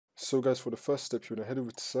So guys, for the first step, you want to head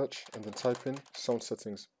over to search and then type in sound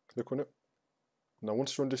settings. Click on it. Now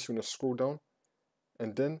once you're on this, you want to scroll down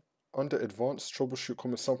and then under advanced troubleshoot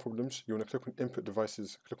common sound problems, you want to click on input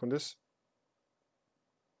devices. Click on this.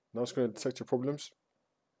 Now it's going to detect your problems.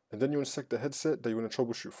 And then you want to select the headset that you want to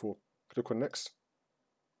troubleshoot for. Click on next.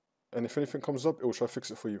 And if anything comes up, it will try to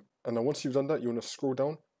fix it for you. And now once you've done that, you want to scroll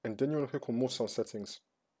down and then you want to click on more sound settings.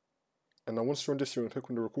 And now once you're on this, you want to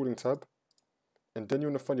click on the recording tab. And then you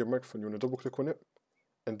want to find your microphone, you want to double click on it.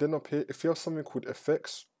 And then up here, if you have something called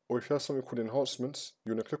effects or if you have something called enhancements,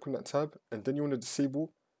 you want to click on that tab and then you want to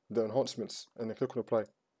disable the enhancements and then click on apply.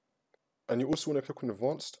 And you also want to click on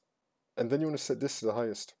advanced and then you want to set this to the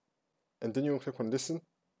highest. And then you want to click on listen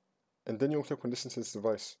and then you want to click on listen to this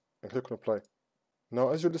device and click on apply. Now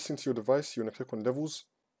as you're listening to your device, you want to click on levels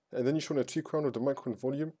and then you just want to tweak around with the microphone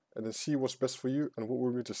volume and then see what's best for you and what will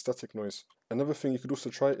remove the static noise. Another thing you could also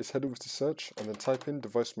try is head over to search and then type in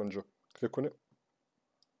device manager. Click on it.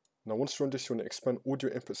 Now once you're on this, you want to expand audio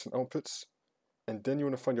inputs and outputs and then you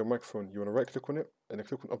want to find your microphone. You want to right click on it and then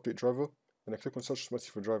click on update driver and then click on search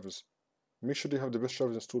automatically for drivers. Make sure they have the best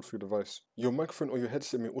drivers installed for your device. Your microphone or your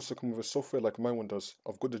headset may also come with a software like my one does.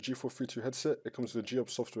 I've got the G432 headset, it comes with the G-Hub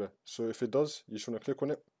software. So if it does, you just want to click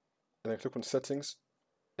on it and then click on settings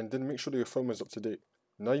and then make sure that your firmware is up to date.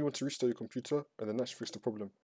 Now you want to restart your computer and then that should fix the problem.